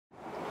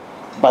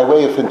By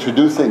way of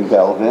introducing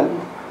Delvin,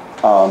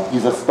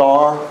 he's a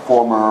star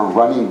former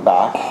running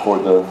back for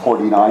the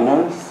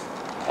 49ers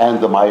and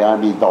the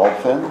Miami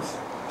Dolphins,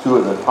 two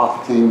of the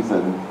top teams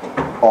in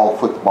all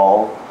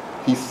football.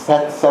 He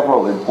set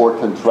several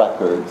important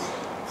records,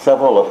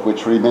 several of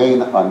which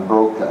remain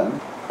unbroken.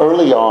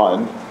 Early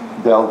on,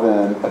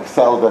 Delvin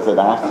excelled as an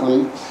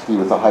athlete. He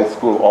was a high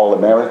school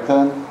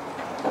All-American,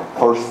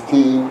 first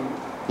team.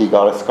 He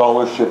got a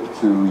scholarship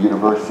to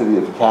University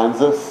of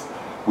Kansas,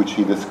 which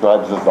he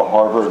describes as the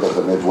Harvard of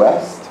the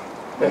Midwest.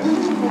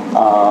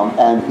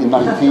 And in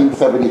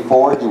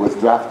 1974, he was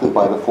drafted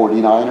by the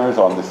 49ers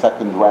on the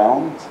second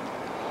round.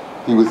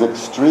 He was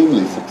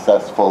extremely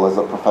successful as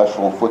a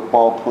professional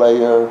football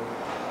player.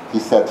 He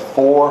set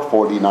 4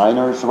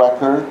 49ers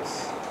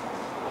records,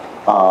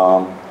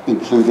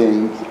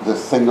 including the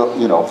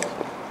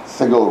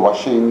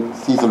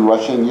season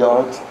rushing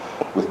yards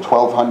with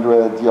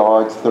 1,200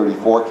 yards,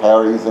 34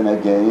 carries in a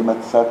game,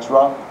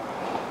 etc.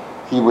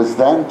 He was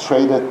then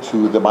traded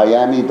to the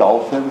Miami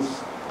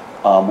Dolphins,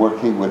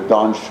 working with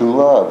Don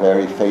Shula, a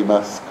very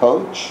famous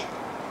coach,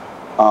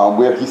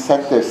 where he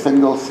set their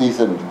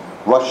single-season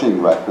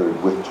rushing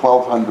record with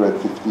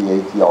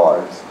 1,258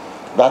 yards.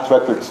 That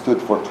record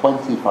stood for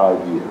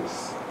 25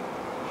 years.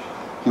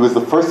 He was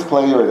the first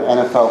player in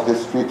NFL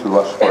history to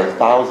rush for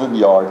 1,000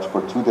 yards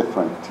for 2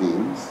 different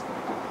teams.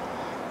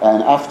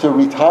 And after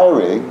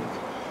retiring,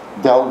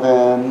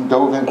 Delvin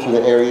dove into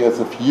the areas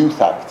of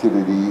youth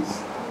activities,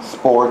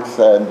 sports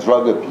and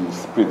drug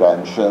abuse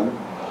prevention.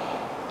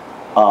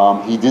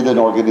 He did an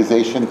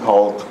organization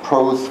called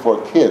Pros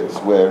for Kids,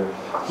 where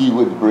he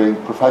would bring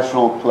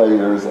professional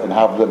players and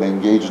have them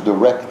engage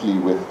directly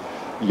with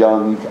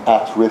young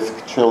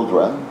at-risk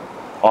children,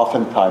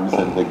 oftentimes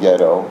in the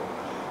ghetto.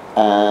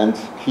 And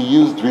he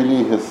used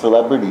really his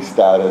celebrity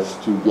status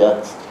to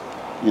get,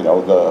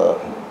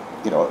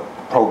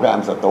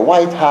 programs at the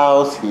White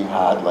House. He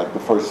had like the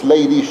First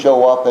Lady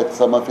show up at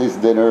some of his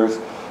dinners,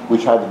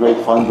 which had great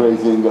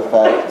fundraising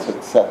effects,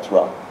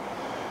 etc.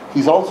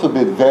 He's also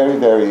been very,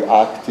 very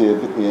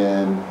active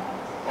in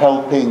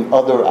helping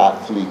other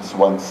athletes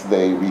once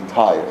they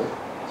retire.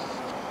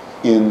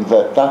 In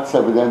that, that's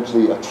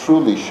evidently a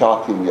truly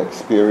shocking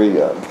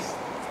experience.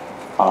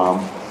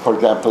 For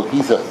example,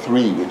 he's a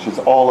 3, which is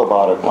all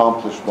about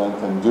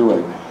accomplishment and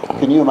doing.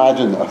 Can you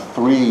imagine a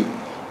 3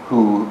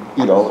 who,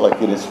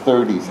 like in his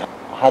 30s,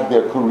 had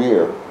their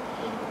career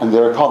and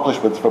their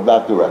accomplishments from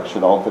that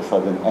direction all of a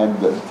sudden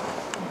ended?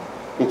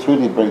 It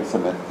really brings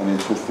an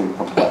interesting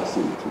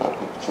complexity to the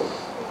picture.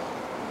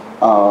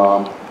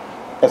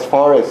 As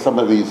far as some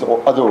of these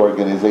other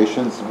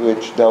organizations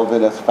which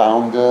Delvin has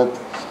founded,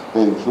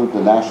 they include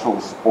the National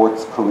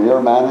Sports Career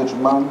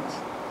Management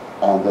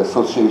and the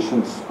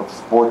Associations of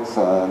Sports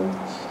and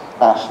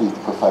Athlete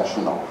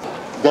Professionals.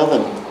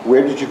 Delvin,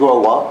 where did you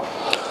grow up?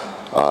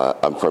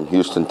 I'm from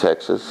Houston,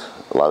 Texas.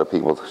 A lot of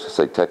people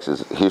say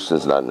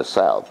Houston's not in the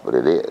South, but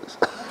it is.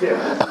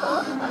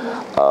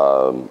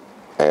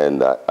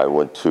 And I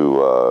went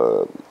to,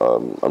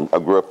 I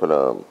grew up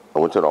I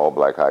went to an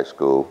all-black high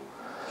school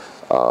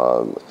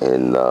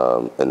in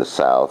the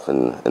South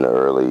in the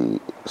early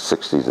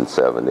 60s and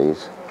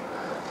 70s.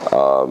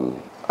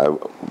 I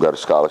got a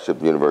scholarship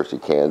at the University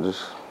of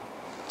Kansas,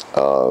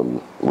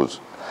 was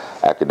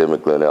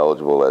academically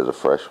ineligible as a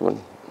freshman,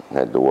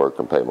 had to work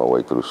and pay my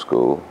way through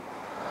school,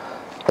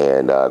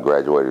 and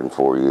graduated in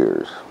 4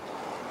 years.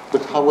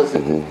 But how was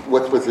it,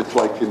 what was it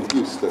like in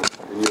Houston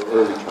in your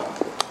early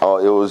childhood? Oh,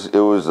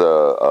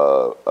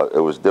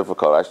 it was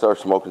difficult. I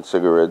started smoking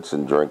cigarettes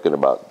and drinking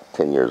about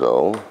 10 years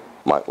old.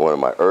 One of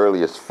my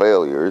earliest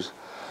failures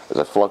is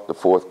I flunked the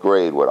 4th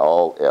grade with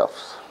all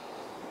Fs.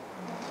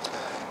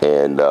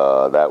 And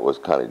that was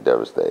kind of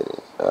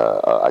devastating.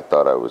 I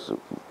thought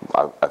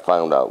I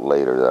found out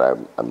later that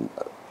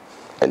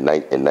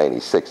in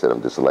 96 that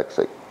I'm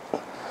dyslexic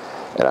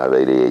and I have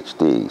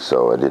ADHD,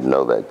 so I didn't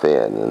know that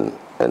then.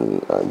 And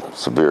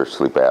severe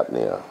sleep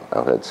apnea.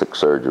 I've had 6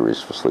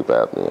 surgeries for sleep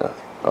apnea.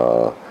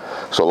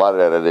 So a lot of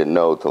that I didn't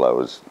know till I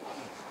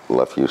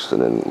left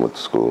Houston and went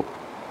to school.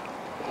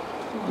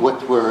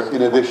 What were,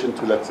 in addition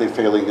to, let's say,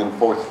 failing in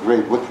 4th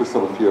grade, what were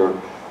some of your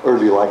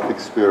early life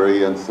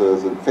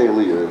experiences and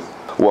failures?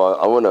 Well,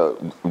 I want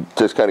to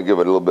just kind of give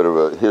a little bit of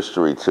a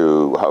history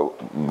to how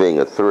being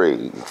a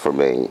 3 for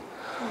me.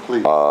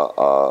 Please.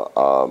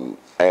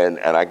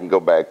 And I can go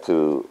back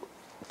to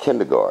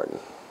kindergarten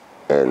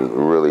and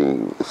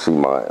really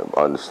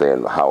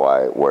understand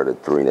where the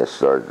 3-ness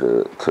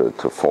started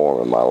to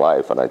form in my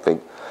life. And I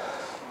think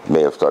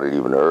may have started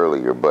even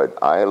earlier, but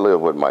I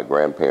lived with my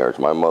grandparents.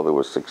 My mother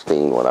was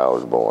 16 when I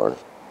was born,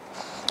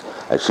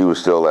 and she was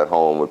still at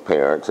home with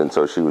parents, and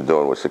so she was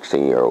doing what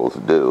 16-year-olds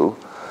do.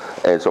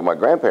 And so my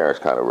grandparents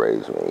kind of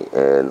raised me,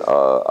 and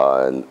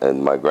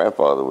my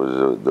grandfather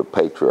was the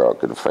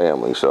patriarch of the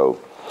family. So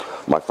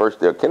my first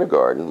day of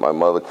kindergarten, my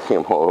mother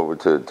came over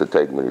to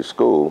take me to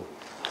school.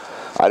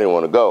 I didn't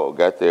want to go.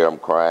 Got there, I'm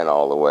crying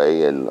all the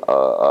way, and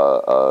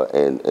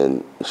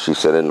she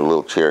sat in the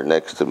little chair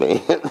next to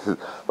me.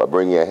 If I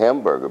bring you a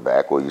hamburger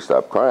back, will you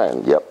stop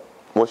crying? Yep.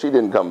 Well, she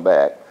didn't come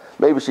back.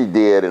 maybe she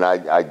did, and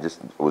I just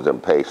was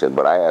impatient.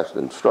 But I asked the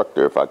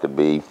instructor if I could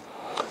be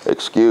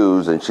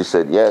excused, and she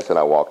said yes, and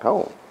I walked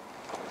home.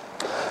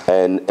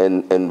 And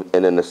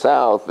in the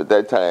South at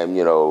that time,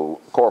 you know,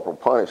 corporal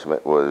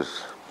punishment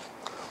was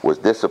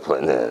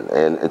discipline.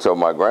 And so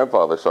my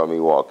grandfather saw me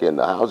walk in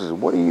the house and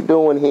said, "What are you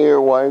doing here?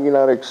 Why are you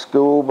not at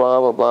school? Blah,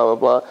 blah, blah,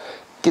 blah, blah.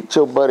 Get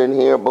your butt in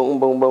here." Boom,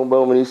 boom, boom,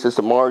 boom. And he says,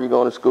 "Tomorrow you're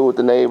going to school with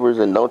the neighbors,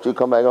 and don't you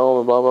come back home,"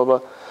 and blah, blah,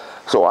 blah.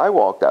 So I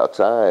walked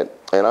outside,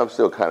 and I'm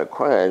still kind of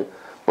crying,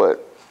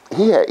 but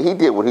he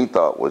did what he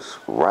thought was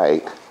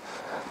right,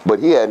 but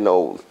he had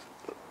no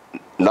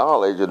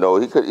knowledge,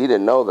 he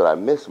didn't know that I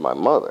missed my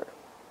mother.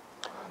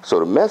 So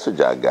the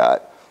message I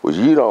got was,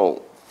 you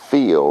don't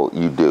feel,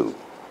 you do.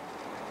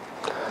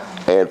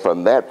 And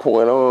from that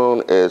point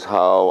on is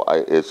how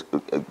it's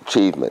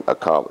achievement,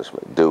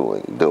 accomplishment,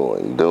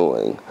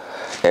 doing.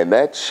 And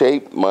that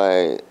shaped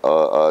my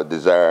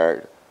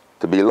desire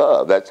to be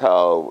loved. That's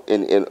how,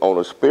 on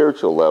a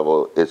spiritual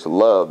level, it's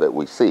love that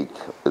we seek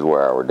is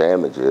where our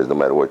damage is, no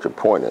matter what your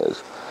point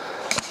is.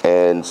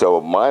 And so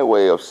my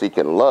way of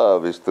seeking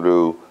love is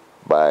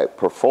by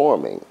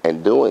performing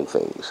and doing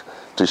things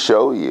to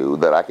show you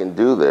that I can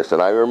do this.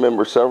 And I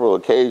remember several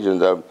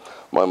occasions,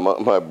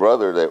 my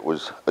brother that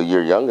was a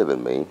year younger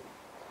than me,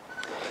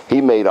 he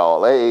made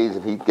all A's,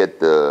 and he'd get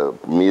the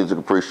Music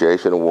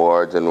Appreciation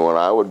Awards. And when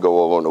I would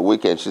go over on the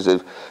weekend, she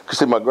said,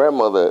 because my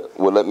grandmother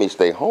would let me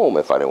stay home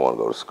if I didn't want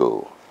to go to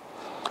school,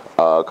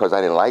 because I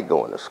didn't like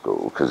going to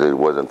school, because it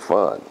wasn't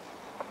fun.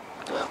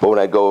 But when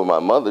I go with my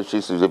mother,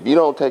 she says, "If you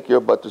don't take your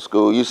butt to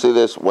school, you see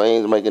this,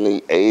 Wayne's making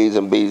the A's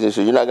and B's, and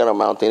she says, you're not going to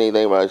amount to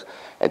anything."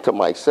 And to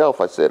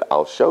myself, I said,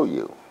 "I'll show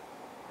you."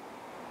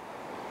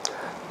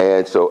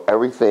 And so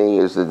everything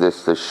is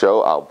just to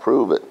show, I'll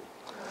prove it.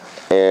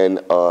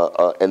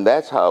 And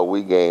that's how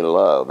we gain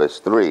love, as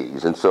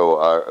threes. And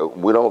so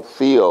we don't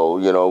feel,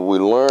 we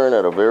learn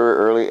at a very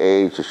early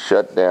age to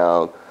shut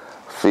down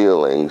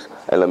feelings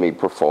and let me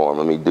perform,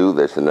 let me do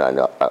this, and then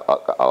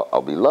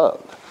I'll be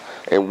loved.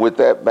 And with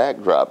that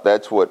backdrop,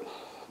 that's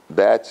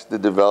the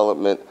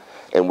development,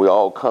 and we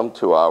all come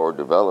to our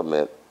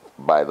development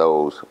by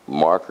those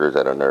markers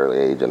at an early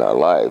age in our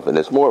life. And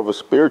it's more of a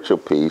spiritual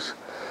piece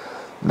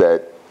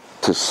that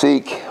to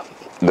seek.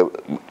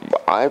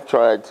 I've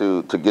tried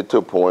to get to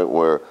a point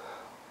where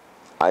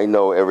I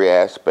know every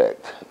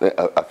aspect.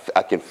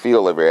 I can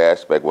feel every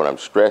aspect. When I'm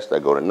stressed, I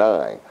go to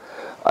 9.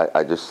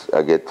 I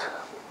get,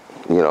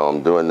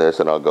 I'm doing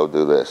this, and I'll go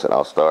do this, and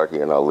I'll start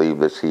here, and I'll leave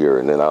this here,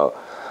 and then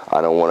I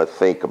don't want to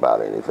think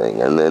about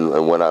anything. And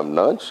then when I'm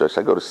non-stressed,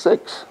 I go to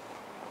 6.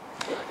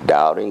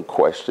 Doubting,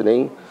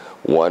 questioning,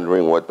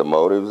 wondering what the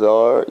motives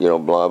are,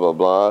 blah, blah,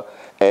 blah.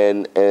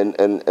 And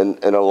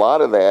a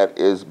lot of that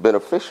is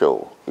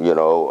beneficial.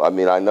 I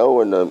mean, I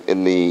know in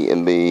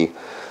the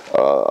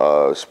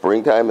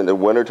springtime and the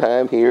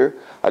wintertime here,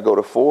 I go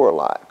to 4 a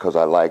lot because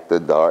I like the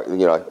dark.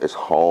 It's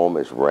home,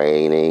 it's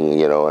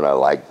raining, and I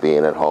like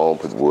being at home,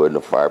 put wood in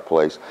the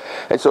fireplace.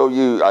 And so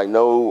I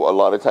know a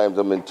lot of times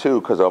I'm in 2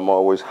 because I'm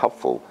always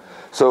helpful.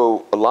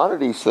 So a lot of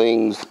these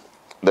things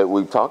that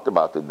we've talked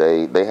about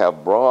today, they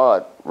have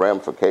broad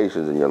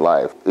ramifications in your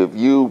life. If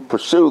you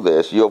pursue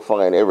this, you'll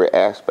find every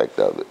aspect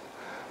of it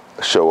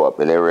show up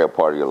in every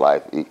part of your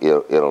life.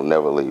 It'll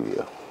never leave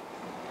you.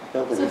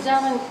 So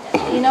Delvin,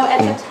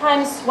 at the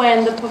times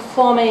when the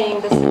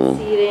performing, the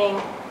succeeding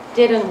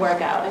didn't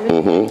work out, and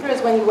this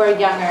is when you were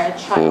younger, a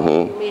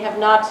child, you may have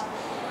not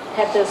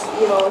had this,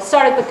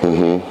 started the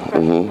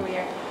professional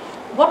career.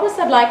 What was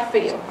that like for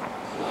you?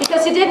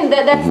 Because you didn't,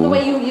 that's the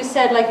way you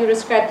said, like you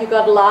described, you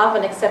got love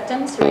and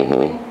acceptance,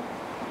 right?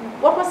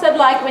 What was that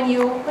like when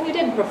you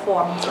didn't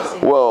perform?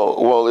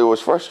 Well, it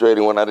was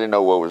frustrating when I didn't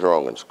know what was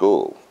wrong in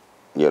school.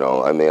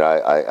 I mean,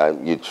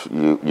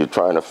 you're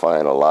trying to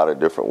find a lot of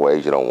different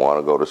ways. You don't want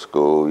to go to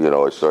school.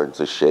 It starts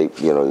to shape.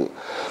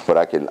 But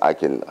I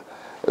can.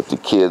 If the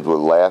kids would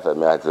laugh at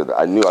me,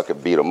 I knew I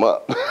could beat them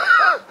up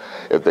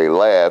if they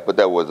laughed. But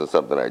that wasn't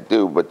something I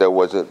do. But that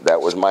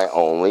was my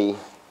only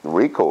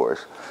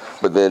recourse.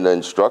 But then the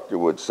instructor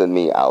would send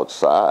me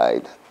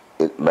outside.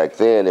 Back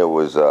then it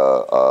was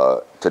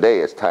today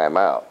it's time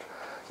out.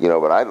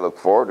 But I look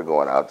forward to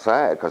going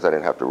outside because I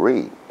didn't have to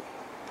read.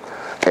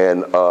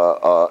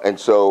 And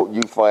so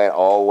you find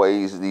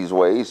always these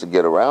ways to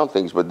get around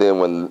things, but then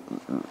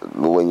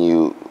when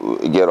you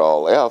get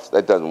all else,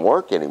 that doesn't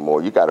work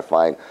anymore. You got to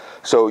find.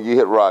 So you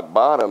hit rock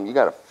bottom. You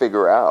got to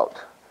figure out.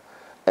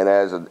 And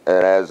as a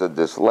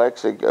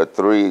dyslexic, a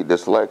 3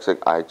 dyslexic,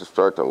 I just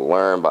start to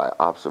learn by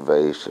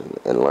observation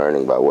and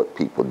learning by what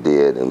people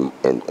did and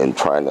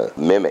trying to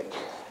mimic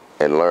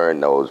and learn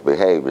those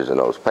behaviors and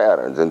those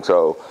patterns. And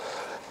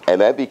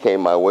that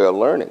became my way of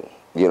learning.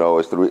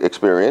 It's through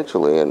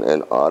experientially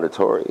and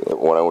auditory.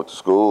 When I went to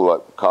school,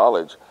 like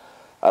college,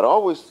 I'd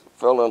always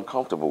felt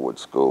uncomfortable with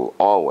school,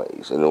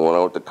 always. And then when I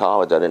went to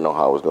college, I didn't know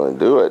how I was going to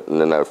do it.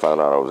 And then I found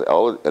out I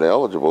was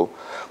ineligible.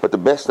 But the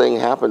best thing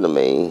happened to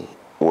me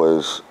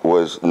was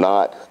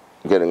not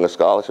getting a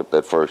scholarship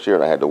that first year.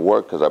 And I had to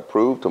work because I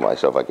proved to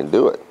myself I can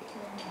do it.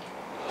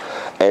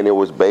 And it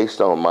was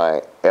based on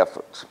my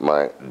efforts,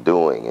 my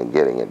doing and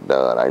getting it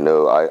done. I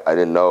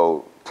didn't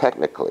know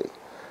technically,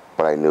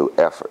 but I knew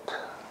effort.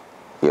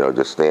 You know,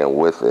 just staying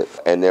with it.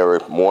 And there were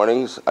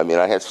mornings, I mean,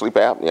 I had sleep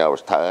apnea, I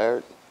was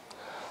tired.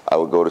 I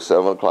would go to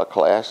 7 o'clock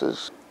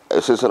classes.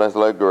 Assistant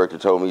athletic director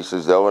told me, he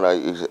says, Delvin,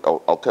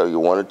 I'll tell you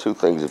one or two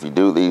things. If you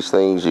do these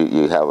things,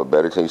 you have a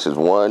better chance. He says,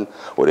 one,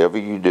 whatever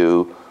you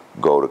do,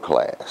 go to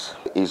class.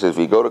 He says, if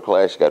you go to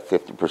class, you got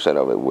 50%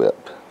 of it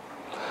whipped.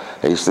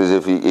 And he says,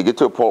 if you get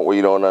to a point where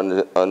you don't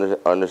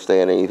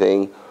understand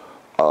anything,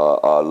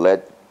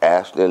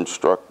 ask the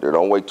instructor.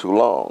 Don't wait too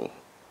long.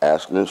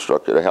 Ask the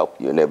instructor to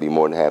help you, and they'll be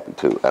more than happy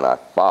to. And I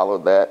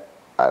followed that.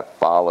 I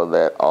followed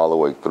that all the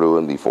way through,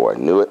 and before I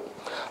knew it,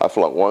 I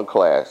flunked one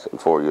class in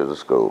 4 years of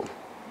school.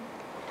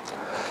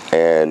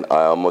 And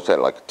I almost had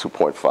like a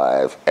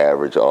 2.5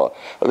 average.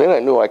 And then I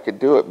knew I could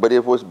do it, but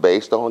it was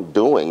based on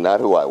doing, not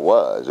who I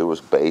was. It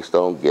was based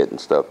on getting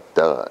stuff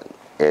done.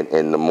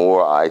 And the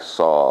more I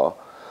saw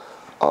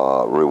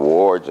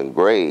rewards and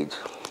grades,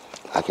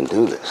 I can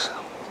do this.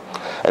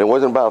 And it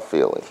wasn't about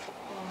feeling.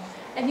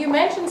 And you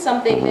mentioned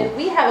something that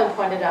we haven't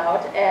pointed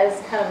out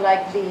as kind of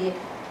like the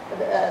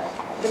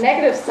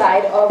negative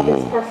side of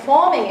this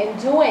performing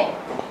and doing,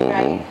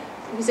 right?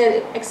 You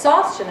said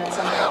exhaustion at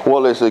some point.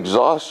 Well, it's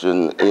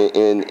exhaustion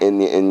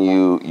in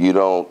you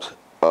don't,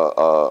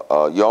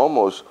 you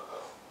almost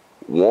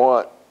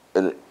want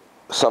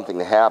something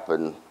to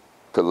happen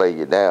to lay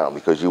you down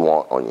because you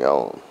want on your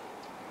own.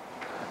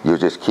 You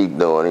just keep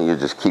doing it, you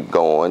just keep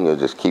going, you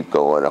just keep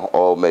going.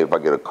 Oh, maybe if I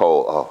get a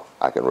cold, oh,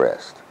 I can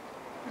rest.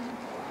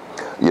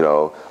 You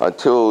know,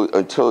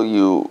 until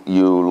you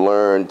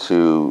learn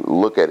to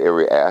look at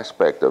every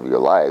aspect of your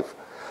life,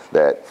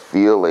 that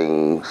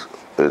feelings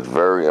is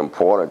very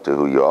important to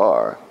who you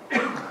are.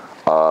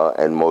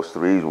 And most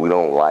of these, we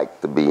don't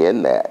like to be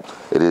in that.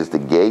 It is the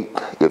gate,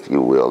 if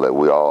you will, that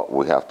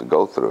we have to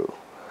go through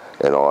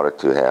in order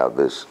to have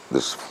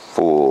this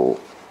fully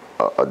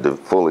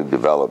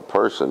developed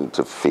person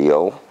to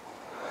feel,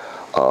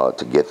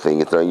 to get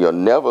things done. You'll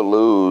never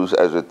lose,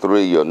 as a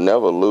 3, you'll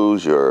never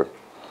lose your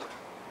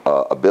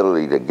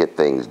ability to get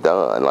things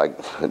done. Like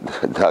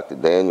Dr.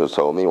 Daniels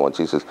told me once,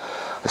 he says,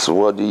 I said,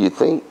 well, do you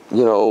think,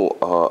 you know,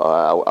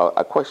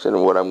 I question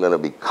what I'm going to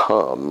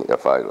become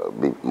if I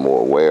be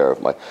more aware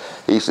of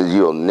he says,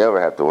 you'll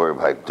never have to worry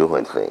about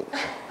doing things.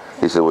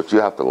 He said, what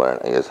you have to learn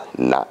is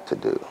not to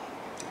do.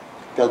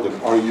 Delvin,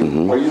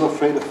 are you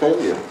afraid of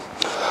failure?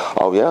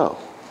 Oh,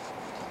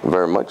 yeah,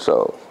 very much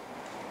so.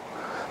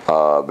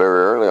 Very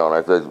early on,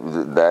 I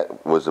thought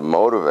that was a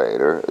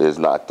motivator, is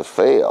not to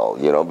fail,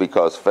 you know,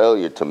 because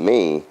failure to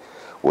me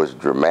was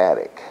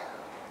dramatic.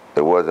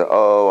 It wasn't,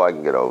 oh, I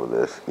can get over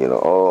this, you know,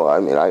 oh, I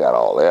mean, I got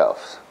all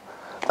F's.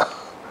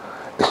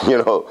 You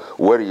know,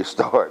 where do you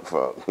start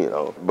from, you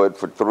know? But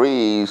for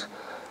threes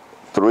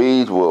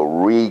will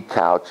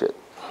recouch it.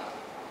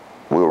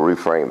 We'll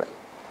reframe it.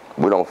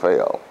 We don't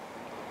fail.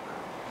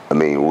 I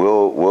mean,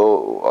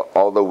 we'll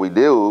although we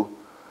do,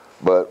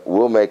 but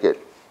we'll make it,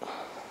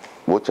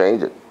 we'll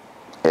change it.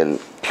 And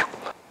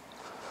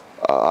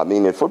I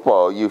mean, in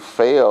football, you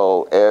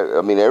fail.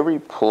 I mean, every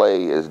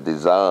play is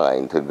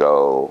designed to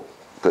go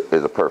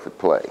is a perfect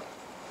play.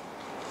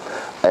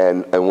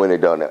 And when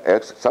it done,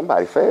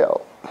 somebody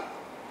failed.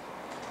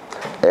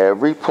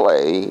 Every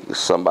play,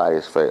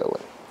 somebody's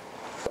failing.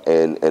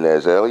 And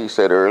as Ellie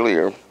said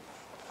earlier,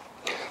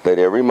 that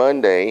every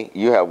Monday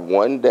you have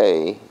one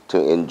day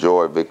to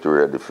enjoy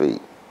victory or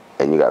defeat,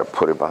 and you got to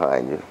put it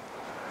behind you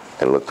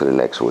and look to the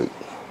next week.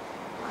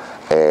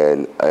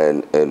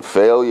 And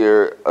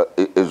failure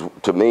is,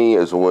 to me,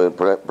 is when,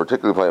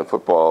 particularly playing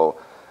football,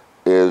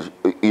 is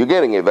you're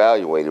getting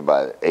evaluated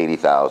by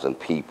 80,000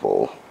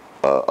 people,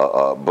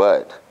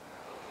 but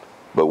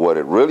what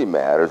it really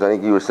matters, I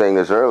think you were saying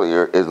this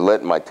earlier, is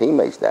letting my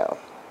teammates down.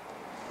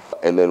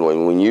 And then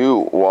when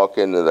you walk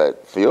into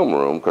that film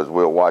room, because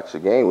we'll watch the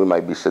game, we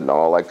might be sitting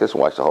all like this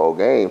and watch the whole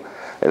game,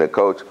 and the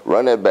coach,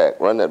 run that back,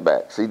 run that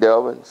back. See,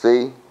 Delvin,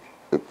 see,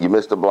 you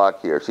missed a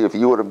block here. See, if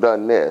you would have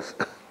done this,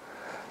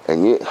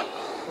 and you,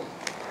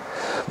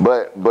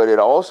 but it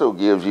also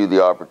gives you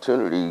the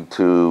opportunity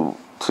to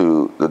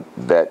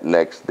that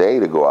next day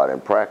to go out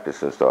and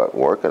practice and start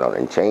working on it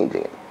and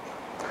changing it.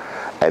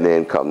 And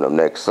then come the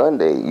next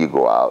Sunday, you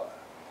go out,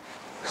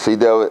 see,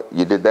 Delvin,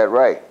 you did that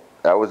right.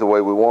 That was the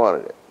way we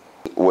wanted it.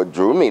 What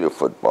drew me to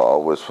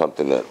football was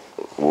something that,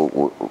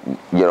 you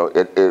know,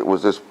 it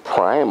was this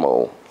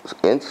primal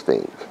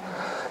instinct.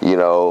 You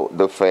know,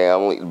 the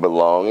family,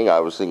 belonging.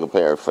 I was a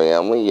single-parent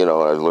family. You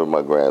know, I was living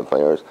with my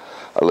grandparents.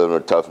 I lived in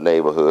a tough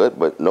neighborhood,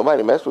 but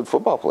nobody messed with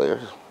football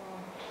players.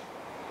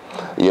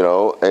 You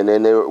know, and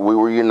then we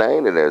were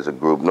united as a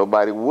group.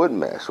 Nobody would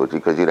mess with you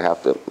because you'd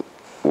have to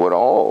with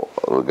all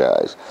of the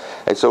guys.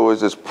 And so it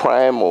was this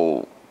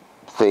primal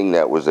thing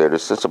that was there, the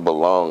sense of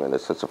belonging, the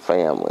sense of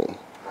family.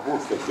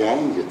 Almost a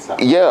gang, it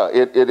sounds. Yeah,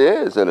 it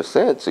is, in a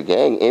sense, a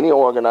gang. Any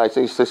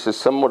organization, this is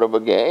somewhat of a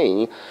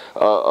gang,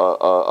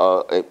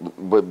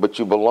 but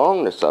you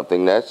belong to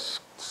something. That's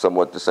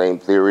somewhat the same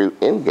theory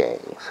in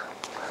gangs.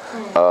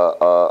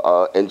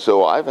 And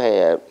so I've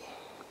had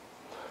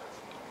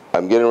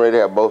I'm getting ready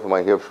to have both of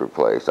my hips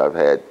replaced. I've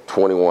had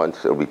 21,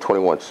 it'll be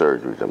 21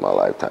 surgeries in my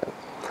lifetime.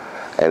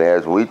 And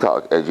as we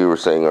talked, as you were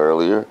saying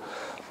earlier,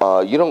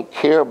 you don't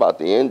care about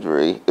the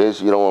injury,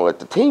 is you don't want to let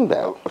the team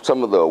down.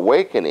 Some of the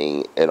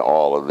awakening in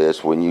all of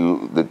this,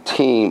 when the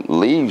team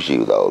leaves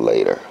you though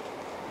later,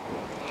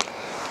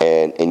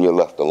 and you're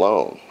left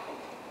alone.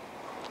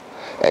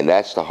 And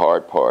that's the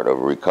hard part of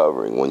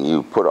recovering. When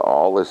you put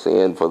all this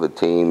in for the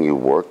team, you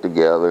work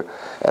together,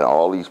 and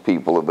all these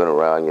people have been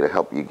around you to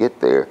help you get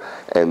there.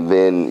 And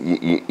then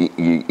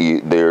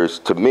there's,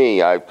 to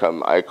me, I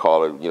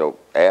call it, you know,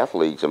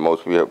 athletes, and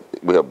most we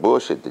have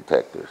bullshit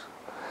detectors.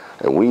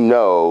 And we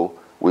know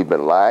we've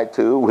been lied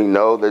to. We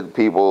know that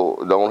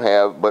people don't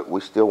have, but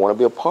we still want to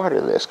be a part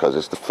of this because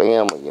it's the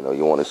family, you know,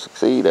 you want to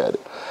succeed at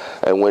it.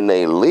 And when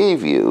they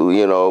leave you,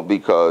 you know,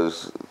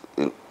 because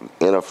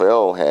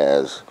NFL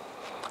has,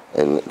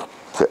 and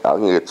I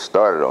can get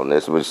started on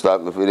this, but the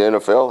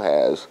NFL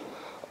has,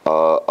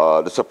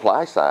 the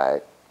supply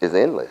side is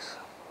endless.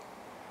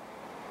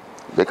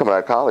 They come out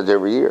of college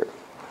every year.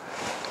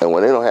 And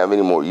when they don't have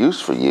any more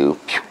use for you,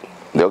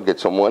 they'll get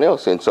someone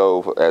else. And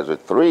so as a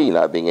 3,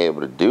 not being able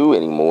to do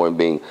anymore and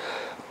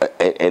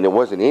there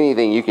wasn't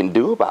anything you can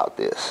do about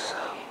this.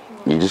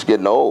 You're just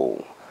getting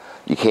old.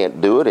 You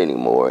can't do it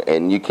anymore.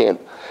 And you can't,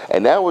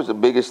 and that was the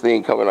biggest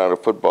thing coming out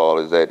of football,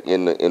 is that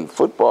in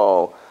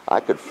football, I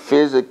could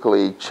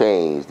physically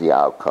change the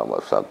outcome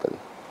of something.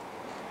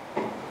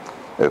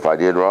 If I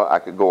did wrong, I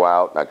could go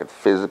out and I could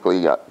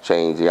physically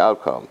change the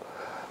outcome.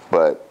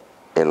 But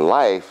in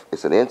life,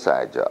 it's an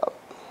inside job.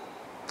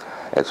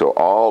 And so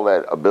all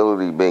that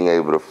ability, being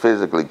able to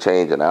physically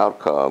change an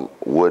outcome,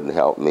 wouldn't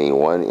help me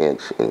 1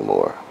 inch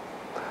anymore.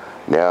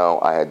 Now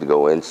I had to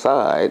go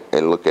inside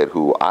and look at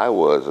who I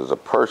was as a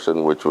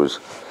person, which was,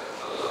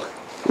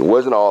 it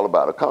wasn't all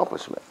about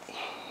accomplishment.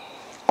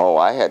 Oh,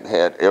 I hadn't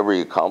had every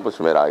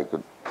accomplishment I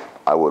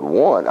would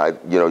want.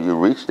 You know, you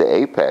reach the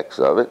apex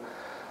of it.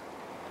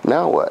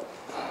 Now what?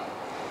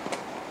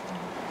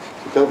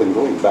 So Delvin,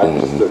 going back,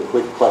 just a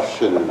quick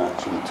question, and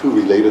actually 2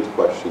 related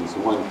questions.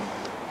 One,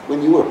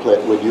 when you were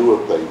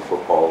playing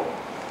football,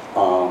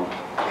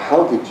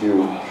 how did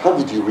you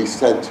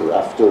recenter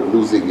after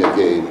losing a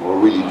game or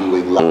really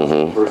doing less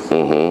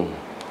personally?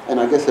 And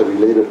I guess a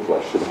related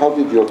question: how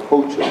did your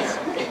coaches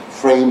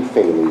frame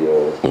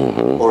failure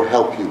or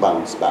help you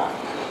bounce back?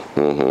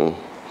 Well,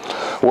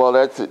 well,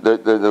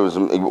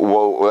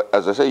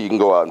 as I say, you can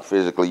go out and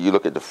physically, you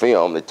look at the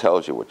film that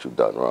tells you what you've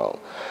done wrong.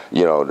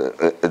 You know,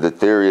 the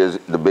theory is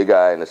the big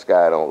eye in the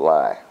sky don't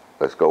lie.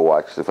 Let's go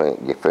watch the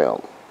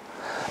film.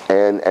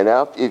 And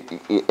after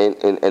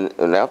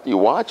you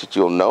watch it,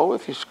 you'll know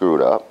if you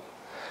screwed up,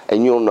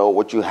 and you'll know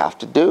what you have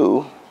to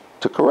do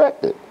to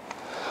correct it.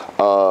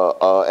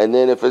 And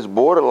then if it's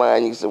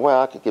borderline, you say,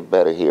 well, I could get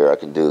better here. I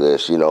can do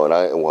this, you know.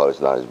 Well,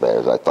 it's not as bad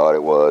as I thought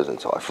it was, and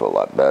so I feel a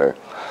lot better.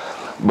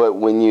 But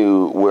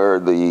where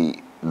the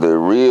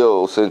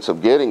real sense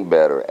of getting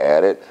better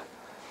at it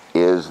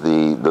is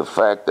the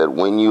fact that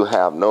when you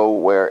have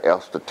nowhere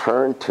else to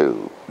turn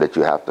to, that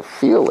you have to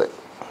feel it.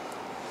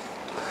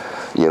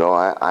 You know,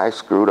 I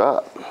screwed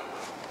up.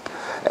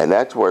 And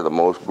that's where the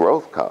most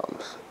growth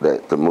comes,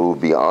 that to move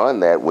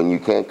beyond that, when you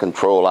can't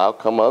control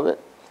outcome of it,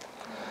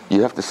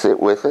 you have to sit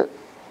with it,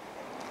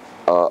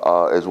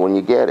 is when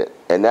you get it.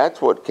 And that's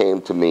what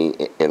came to me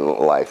in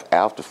life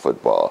after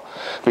football.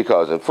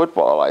 Because in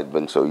football, I'd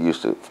been so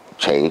used to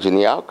changing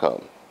the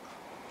outcome.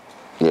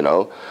 You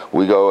know,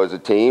 we go as a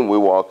team,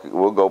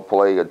 we'll go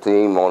play a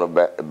team on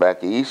the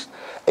back east,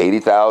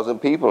 80,000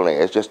 people in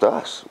there. It's just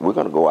us. We're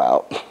going to go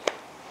out.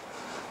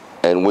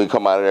 And we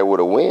come out of there with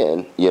a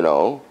win, you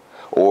know.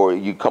 Or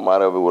you come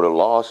out of it with a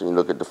loss and you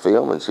look at the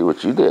film and see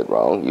what you did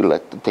wrong. You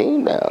let the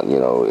team down, you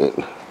know.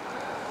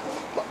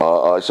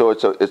 So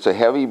it's a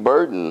heavy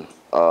burden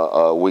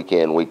week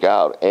in, week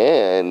out.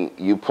 And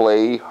you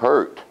play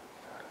hurt.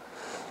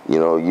 You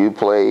know,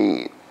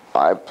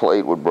 I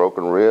played with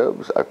broken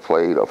ribs. I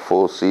played a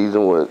full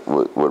season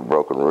with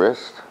broken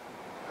wrist.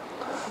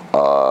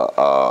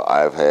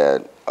 I've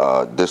had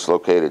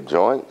dislocated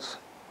joints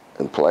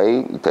and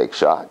played. You take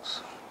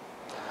shots.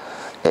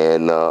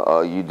 And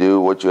you do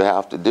what you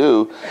have to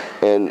do.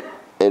 And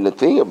the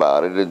thing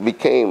about it, it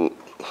became,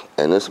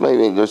 and this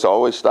may just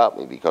always stop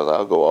me because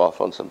I'll go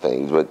off on some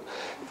things, but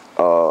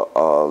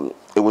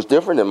it was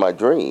different in my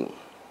dream.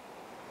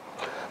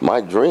 My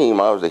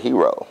dream, I was a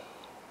hero.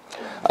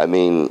 I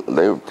mean,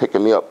 they were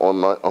picking me up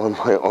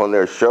on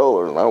their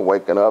shoulders, and I'm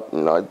waking up,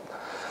 and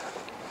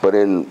but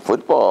in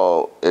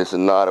football, it's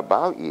not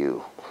about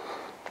you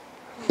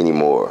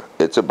anymore.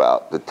 It's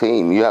about the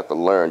team. You have to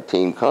learn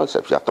team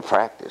concepts. You have to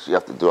practice. You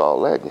have to do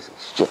all that. And you say,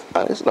 shit,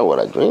 that's not what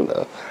I dreamed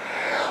of.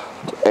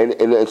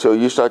 And so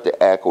you start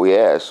to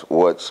acquiesce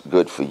what's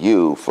good for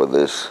you for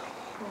this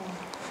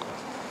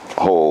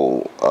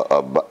whole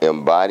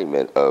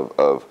embodiment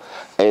of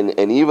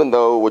and even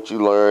though what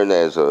you learn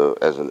as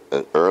an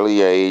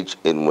early age,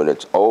 and when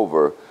it's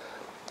over,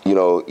 you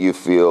know, you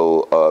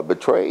feel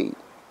betrayed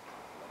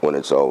when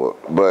it's over.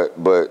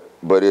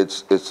 But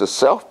it's a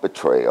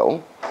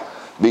self-betrayal,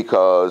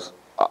 because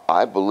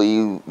I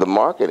believe the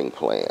marketing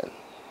plan.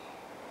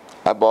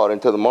 I bought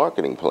into the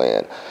marketing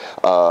plan,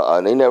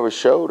 and they never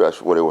showed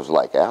us what it was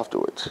like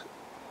afterwards.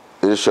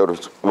 They just showed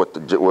us what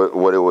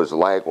it was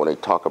like when they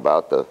talk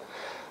about the,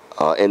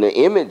 and the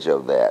image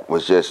of that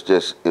was just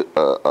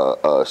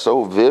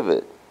so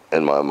vivid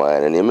in my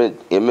mind. And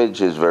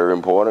image is very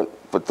important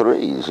for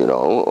threes. You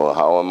know,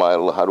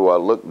 how do I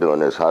look doing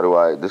this?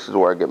 This is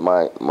where I get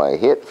my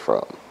hit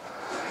from.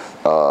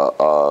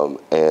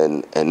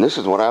 And this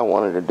is what I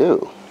wanted to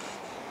do.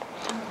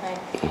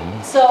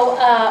 So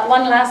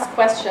one last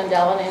question,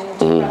 Delvin, and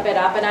to wrap it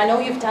up. And I know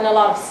you've done a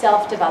lot of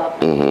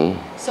self-development.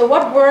 So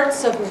what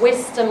words of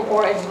wisdom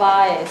or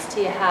advice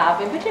do you have?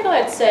 In particular,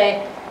 I'd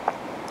say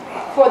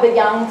for the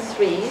young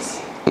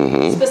threes,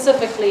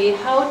 specifically,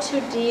 how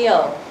to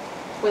deal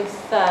with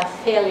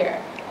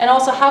failure. And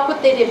also, how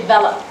could they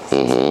develop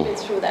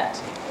through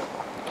that?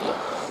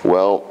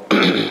 Well,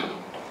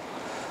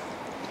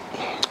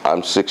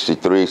 I'm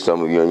 63,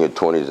 some of you are in your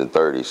 20s and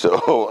 30s,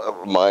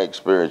 so my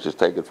experience is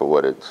take it for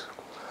what it's.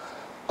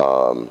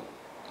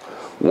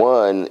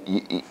 One,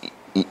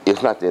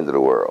 it's not the end of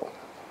the world.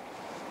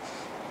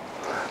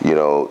 You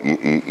know,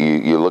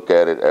 you look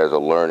at it as a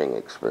learning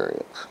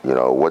experience. You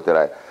know, what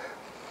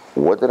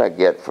did I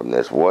get from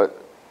this? What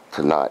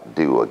to not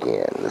do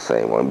again the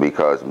same one?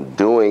 Because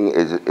doing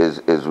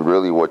is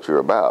really what you're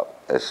about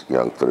as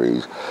young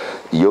threes.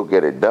 You'll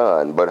get it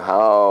done, but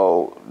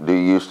how do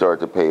you start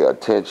to pay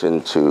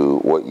attention to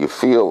what you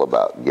feel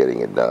about getting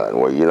it done,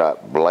 where you're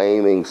not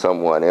blaming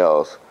someone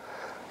else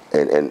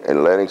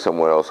and letting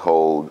someone else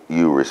hold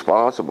you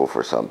responsible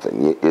for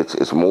something.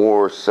 It's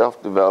more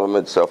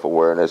self-development,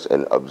 self-awareness,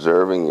 and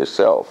observing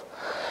yourself.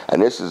 And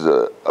this is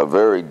a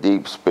very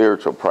deep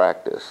spiritual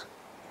practice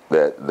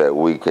that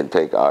we can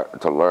take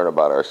to learn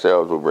about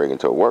ourselves, we bring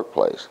into a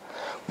workplace.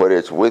 But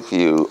it's with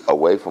you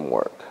away from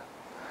work.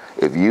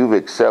 If you've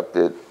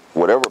accepted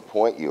whatever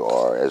point you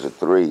are as a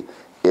three,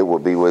 it will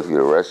be with you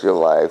the rest of your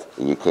life,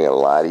 and you can't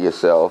lie to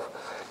yourself,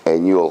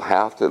 and you'll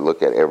have to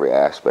look at every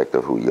aspect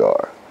of who you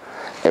are.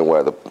 And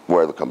where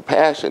the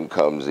compassion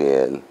comes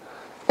in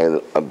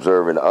and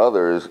observing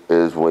others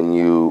is when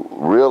you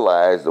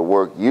realize the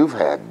work you've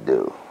had to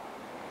do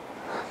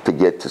to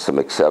get to some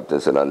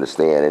acceptance and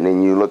understand. And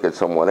then you look at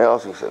someone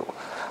else and say, well,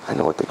 I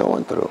know what they're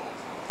going through.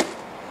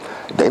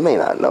 They may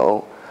not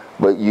know,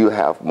 but you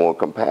have more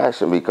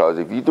compassion, because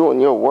if you're doing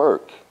your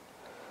work,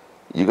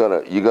 you're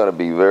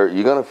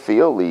gonna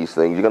feel these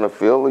things. You're gonna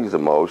feel these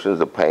emotions,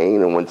 the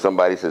pain. And when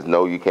somebody says,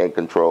 no, you can't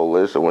control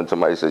this, or when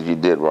somebody says you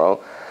did wrong,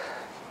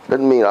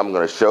 doesn't mean I'm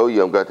going to show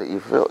you.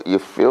 You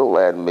feel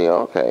that and be,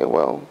 okay,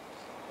 well,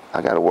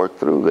 I got to work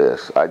through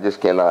this. I just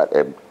cannot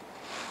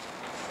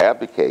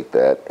abdicate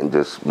that and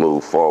just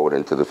move forward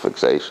into the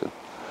fixation.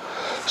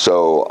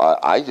 So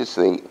I just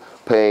think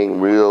paying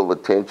real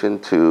attention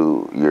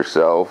to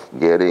yourself,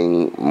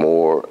 getting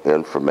more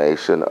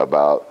information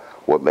about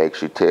what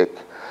makes you tick,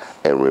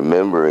 and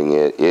remembering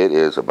it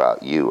is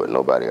about you and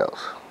nobody else.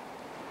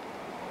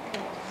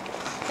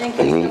 Thank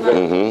you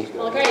so much.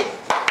 Well, great.